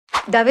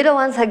Davido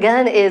once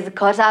again is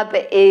caught up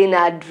in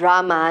a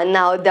drama.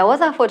 Now, there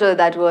was a photo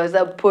that was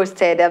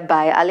posted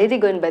by a lady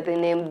going by the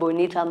name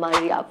Bonita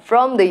Maria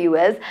from the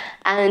US.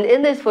 And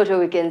in this photo,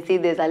 we can see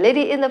there's a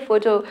lady in the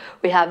photo.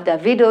 We have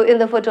Davido in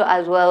the photo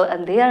as well.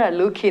 And they are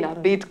looking a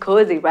bit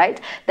cozy, right?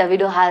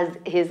 Davido has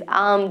his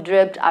arm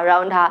draped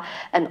around her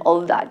and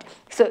all that.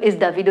 So is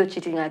Davido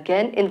cheating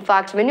again? In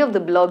fact, many of the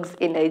blogs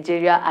in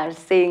Nigeria are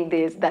saying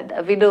this, that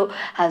Davido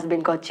has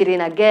been caught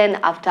cheating again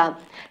after,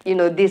 you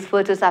know, these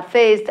photos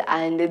surfaced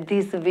and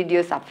these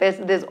videos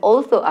surfaced. There's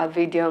also a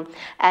video,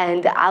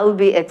 and I'll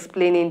be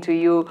explaining to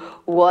you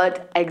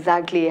what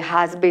exactly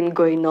has been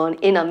going on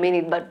in a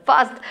minute. But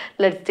first,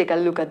 let's take a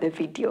look at the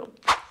video.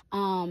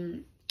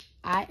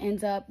 I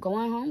end up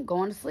going home,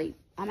 going to sleep.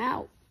 I'm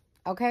out,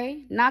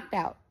 okay? Knocked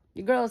out.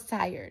 Your girl's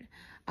tired.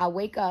 I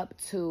wake up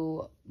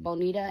to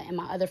Bonita and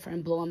my other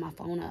friend blowing my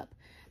phone up.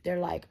 They're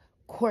like,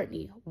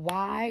 Courtney,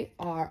 why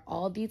are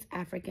all these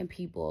African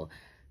people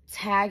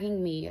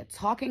tagging me,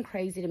 talking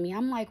crazy to me?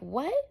 I'm like,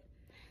 what?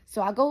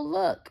 So I go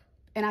look,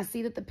 and I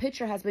see that the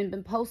picture has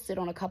been posted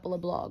on a couple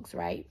of blogs,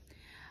 right?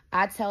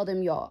 I tell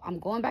them, y'all, I'm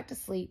going back to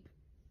sleep.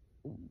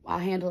 I'll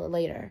handle it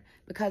later,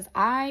 because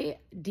I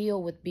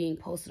deal with being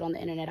posted on the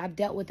internet. I've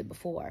dealt with it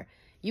before.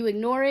 You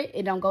ignore it,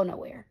 it don't go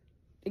nowhere.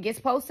 It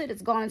gets posted,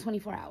 it's gone in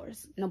 24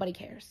 hours. Nobody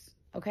cares,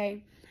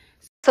 okay?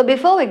 So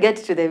before we get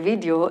to the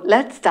video,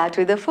 let's start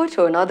with the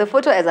photo. Now, the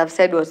photo, as I've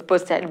said, was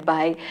posted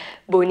by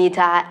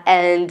Bonita,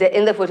 and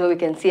in the photo we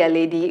can see a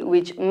lady,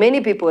 which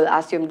many people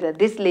assume that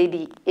this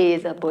lady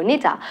is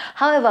Bonita.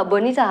 However,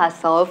 Bonita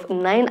herself,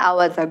 9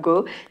 hours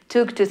ago,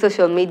 took to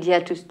social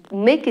media to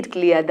make it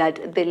clear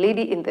that the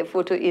lady in the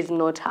photo is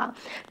not her.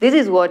 This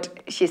is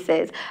what she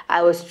says: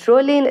 I was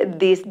trolling.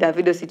 This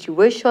Davido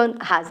situation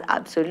has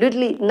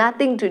absolutely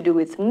nothing to do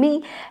with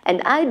me,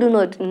 and I do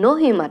not know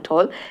him at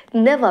all,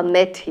 never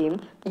met him.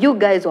 You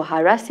guys were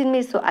harassing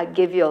me, so I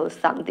gave you all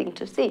something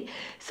to see.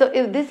 So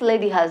if this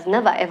lady has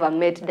never ever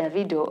met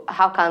Davido,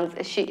 how comes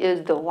she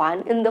is the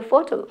one in the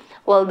photo?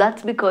 Well,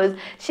 that's because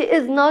she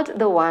is not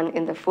the one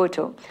in the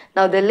photo.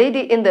 Now, the lady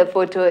in the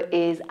photo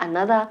is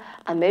another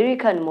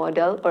American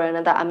model, or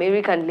another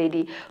American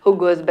lady who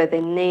goes by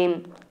the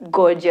name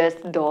Gorgeous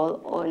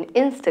Doll on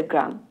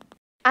Instagram.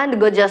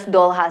 And Gorgeous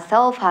Doll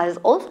herself has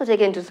also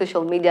taken to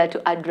social media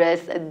to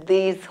address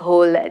this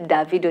whole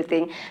Davido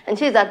thing. And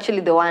she's actually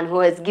the one who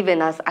has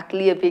given us a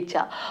clear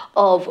picture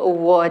of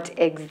what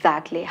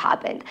exactly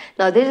happened.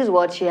 Now, this is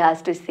what she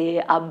has to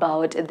say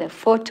about the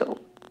photo.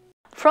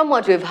 From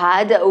what we've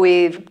had,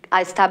 we've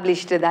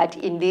established that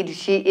indeed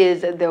she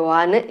is the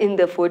one in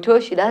the photo.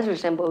 She does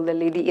resemble the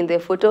lady in the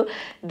photo.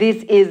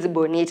 This is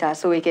Bonita,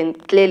 so we can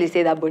clearly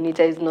say that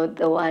Bonita is not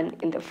the one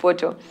in the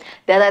photo.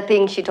 The other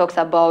thing she talks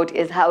about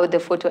is how the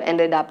photo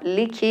ended up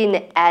leaking,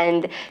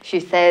 and she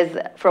says,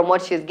 from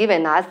what she's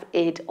given us,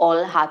 it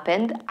all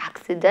happened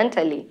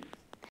accidentally.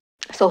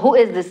 So who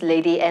is this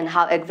lady, and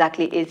how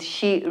exactly is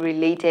she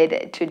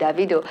related to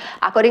Davido?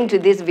 According to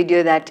this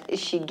video that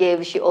she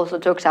gave, she also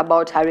talks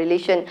about her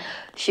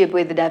relationship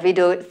with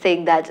Davido,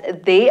 saying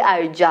that they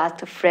are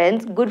just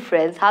friends, good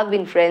friends, have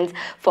been friends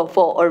for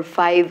 4 or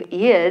 5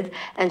 years.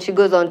 And she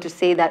goes on to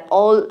say that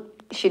all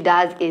she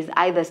does is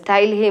either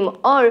style him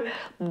or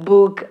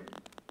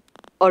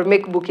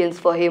make bookings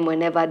for him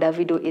whenever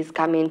Davido is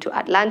coming to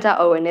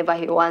Atlanta, or whenever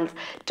he wants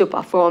to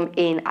perform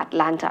in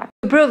Atlanta.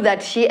 To prove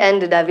that she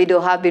and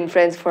Davido have been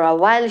friends for a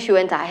while, she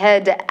went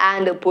ahead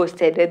and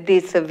posted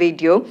this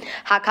video.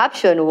 Her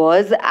caption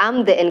was,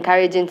 I'm the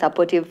encouraging,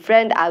 supportive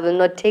friend. I will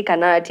not take a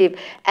narrative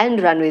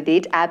and run with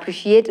it. I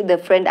appreciate the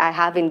friend I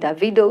have in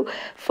Davido.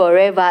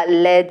 Forever,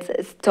 let's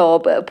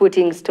stop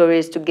putting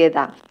stories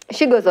together.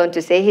 She goes on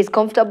to say, he's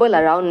comfortable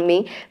around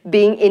me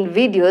being in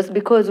videos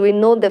because we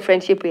know the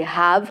friendship we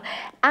have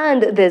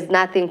and there's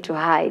nothing to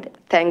hide.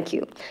 Thank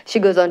you. She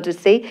goes on to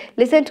say,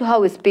 listen to how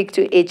we speak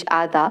to each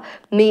other.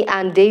 Me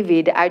and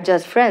David are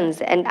just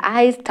friends, and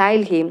I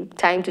style him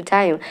time to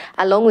time,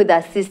 along with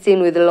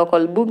assisting with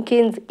local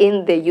bookings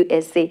in the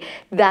USA.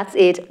 That's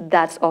it.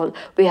 That's all.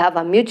 We have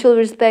a mutual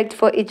respect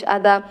for each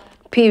other.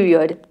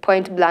 Period.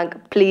 Point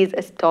blank. Please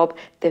stop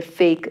the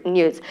fake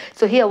news.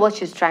 So here what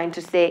she's trying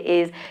to say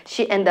is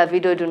she and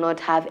Davido do not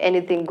have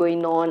anything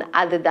going on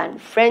other than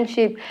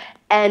friendship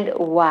and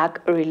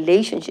work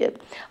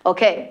relationship.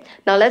 Okay,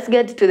 now let's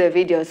get to the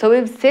video. So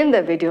we've seen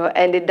the video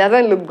and it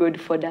doesn't look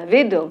good for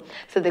Davido.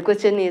 So the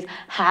question is,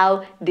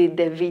 how did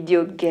the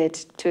video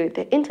get to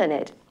the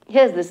internet?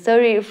 Here's the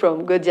story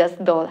from Gorgeous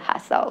Doll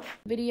herself.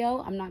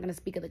 Video, I'm not going to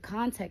speak of the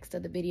context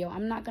of the video.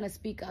 I'm not going to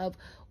speak of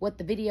what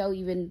the video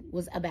even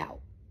was about,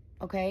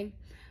 okay?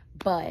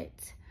 But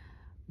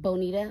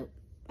Bonita,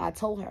 I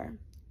told her,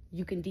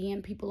 you can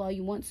DM people all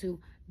you want to.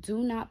 Do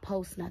not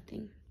post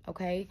nothing,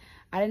 okay?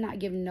 I did not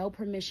give no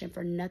permission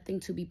for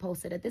nothing to be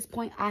posted. At this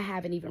point, I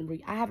haven't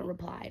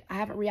replied. I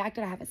haven't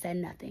reacted. I haven't said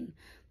nothing.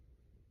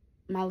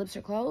 My lips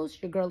are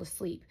closed, your girl is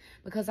asleep.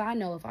 Because I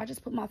know if I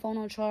just put my phone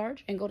on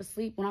charge and go to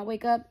sleep, when I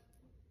wake up,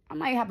 I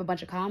might have a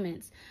bunch of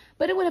comments.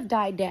 But it would have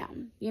died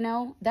down, you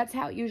know? That's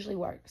how it usually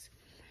works.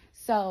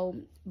 So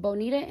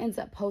Bonita ends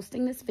up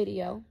posting this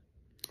video.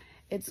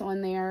 It's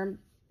on there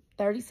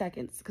 30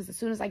 seconds. Because as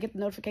soon as I get the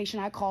notification,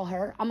 I call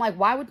her. I'm like,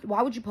 why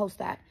would you post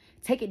that?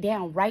 Take it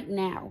down right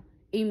now,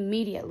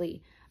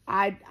 immediately.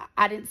 I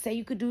didn't say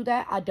you could do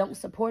that. I don't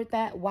support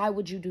that. Why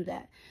would you do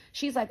that?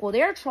 She's like, well,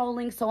 they're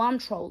trolling, so I'm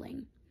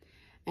trolling.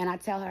 And I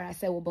tell her, I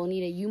said, well,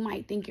 Bonita, you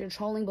might think you're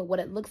trolling, but what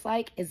it looks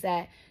like is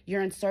that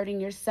you're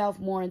inserting yourself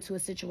more into a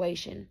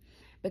situation.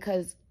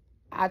 Because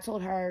I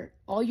told her,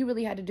 all you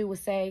really had to do was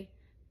say,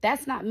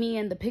 that's not me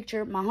in the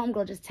picture. My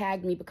homegirl just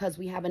tagged me because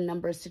we have a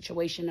number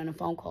situation and a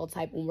phone call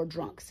type when we're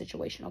drunk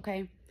situation,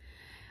 okay?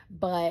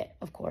 But,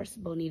 of course,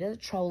 Bonita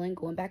trolling,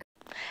 going back.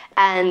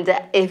 And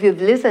if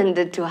you've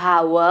listened to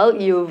her well,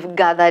 you've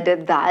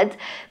gathered that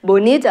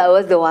Bonita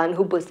was the one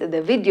who posted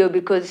the video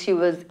because she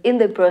was in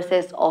the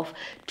process of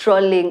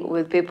trolling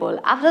with people.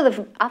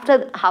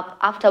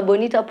 After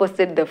Bonita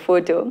posted the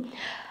photo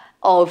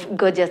of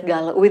Gorgeous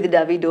Girl with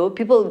Davido,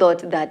 people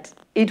thought that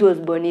it was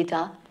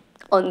Bonita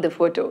on the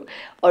photo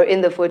or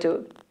in the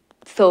photo.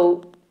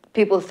 So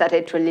people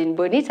started trolling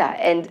Bonita.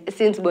 And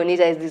since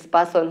Bonita is this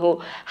person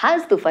who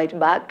has to fight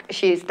back,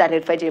 she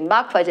started fighting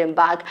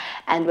back.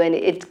 And when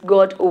it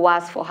got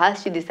worse for her,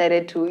 she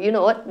decided to, you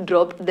know what,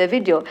 drop the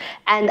video.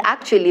 And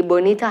actually,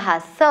 Bonita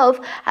herself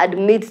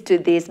admits to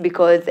this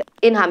because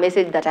in her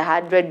message that I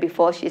had read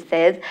before, she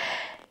says,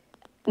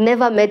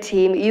 never met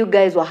him, you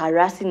guys were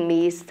harassing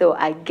me, so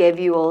I gave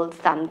you all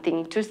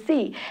something to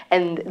see.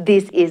 And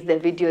this is the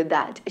video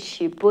that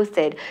she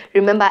posted.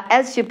 Remember,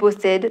 as she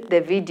posted the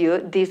video,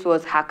 this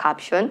was her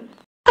caption.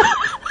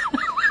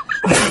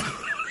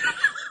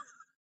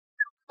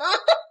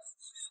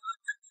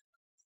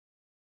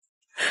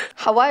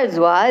 Her words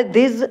were,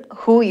 this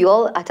who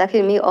y'all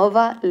attacking me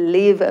over,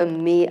 leave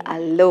me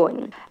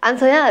alone. And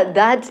so yeah,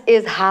 that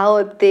is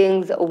how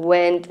things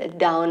went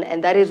down,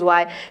 and that is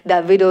why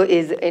Davido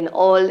is in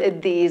all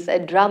this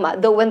drama.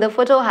 Though when the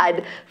photo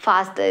had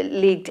first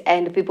leaked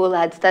and people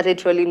had started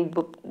trolling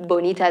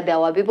Bonita, there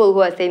were people who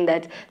were saying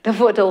that the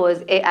photo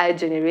was AI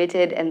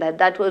generated and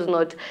that was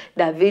not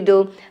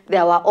Davido.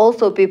 There were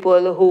also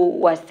people who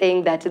were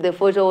saying that the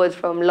photo was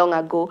from long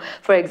ago.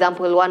 For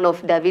example, one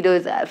of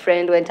Davido's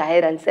friend went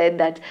ahead and said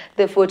that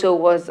the photo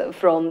was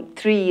from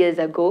 3 years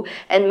ago.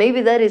 And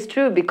maybe that is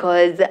true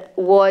because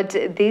what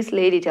this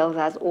lady tells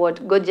us,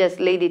 what Gorgeous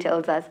Lady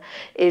tells us,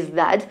 is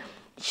that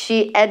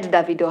she and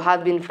Davido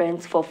have been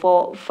friends for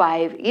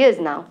 4-5 years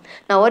now.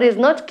 Now, what is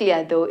not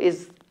clear, though,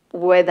 is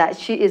whether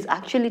she is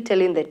actually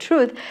telling the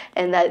truth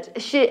and that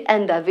she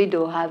and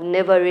Davido have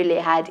never really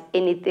had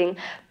anything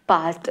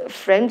past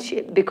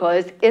friendship,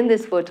 because in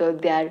this photo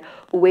they are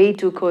way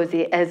too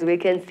cozy, as we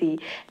can see.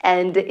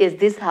 And is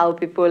this how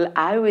people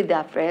are with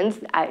their friends?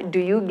 Do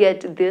you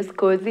get this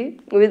cozy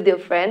with your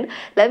friend?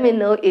 Let me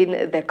know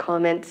in the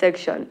comment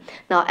section.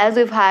 Now, as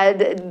we've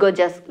heard,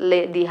 Gorgeous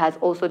Lady has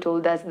also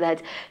told us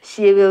that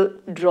she will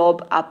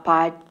drop a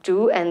part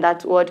 2, and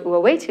that's what we're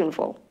waiting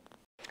for.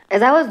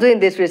 As I was doing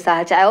this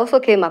research, I also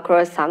came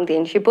across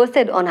something. She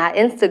posted on her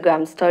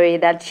Instagram story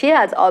that she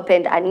has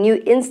opened a new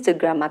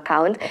Instagram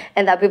account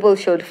and that people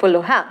should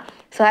follow her.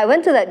 So I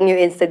went to that new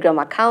Instagram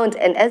account,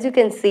 and as you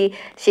can see,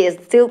 she is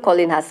still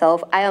calling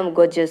herself I Am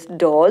Gorgeous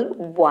Doll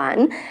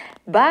 1.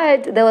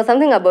 But there was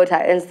something about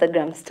her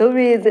Instagram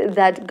stories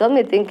that got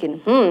me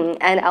thinking,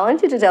 and I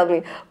want you to tell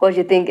me what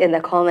you think in the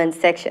comment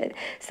section.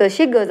 So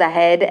she goes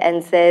ahead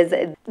and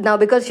says, now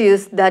because she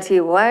used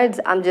dirty words,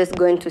 I'm just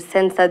going to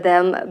censor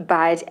them.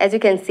 But as you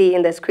can see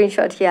in the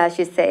screenshot here,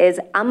 she says,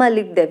 I'ma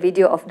leak the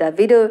video of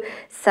Davido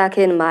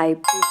sucking my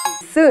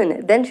pussy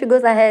soon. Then she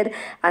goes ahead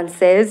and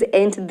says,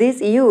 ain't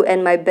this you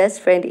and my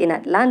best friend in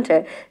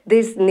Atlanta?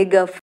 This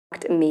nigga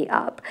me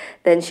up.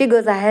 Then she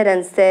goes ahead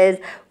and says,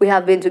 we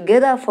have been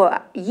together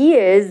for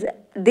years.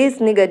 This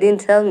nigga didn't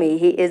tell me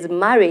he is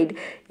married.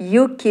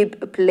 You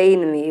keep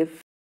playing me.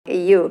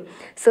 You.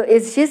 So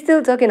is she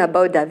still talking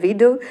about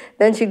Davido?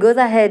 Then she goes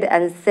ahead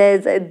and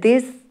says,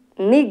 this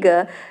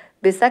nigga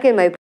be sucking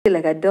my pussy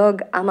like a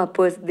dog. I'ma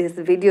post this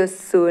video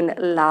soon.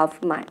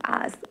 Laugh my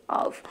ass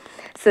off.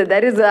 So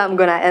that is where I'm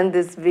gonna end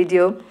this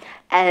video.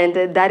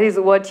 And that is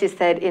what she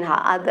said in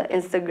her other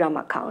Instagram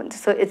account.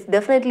 So it's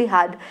definitely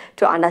hard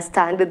to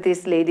understand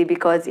this lady,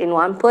 because in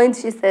one point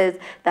she says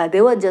that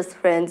they were just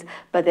friends,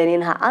 but then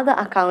in her other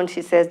account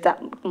she says that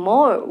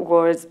more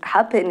was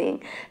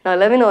happening. Now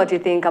let me know what you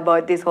think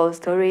about this whole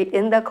story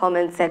in the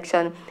comment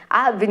section.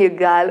 I have been your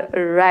girl,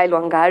 Rai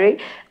Wangari.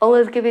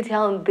 Always keep it here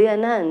on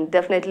BNN.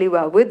 Definitely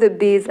we're with the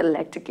bees. I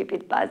like to keep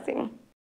it buzzing.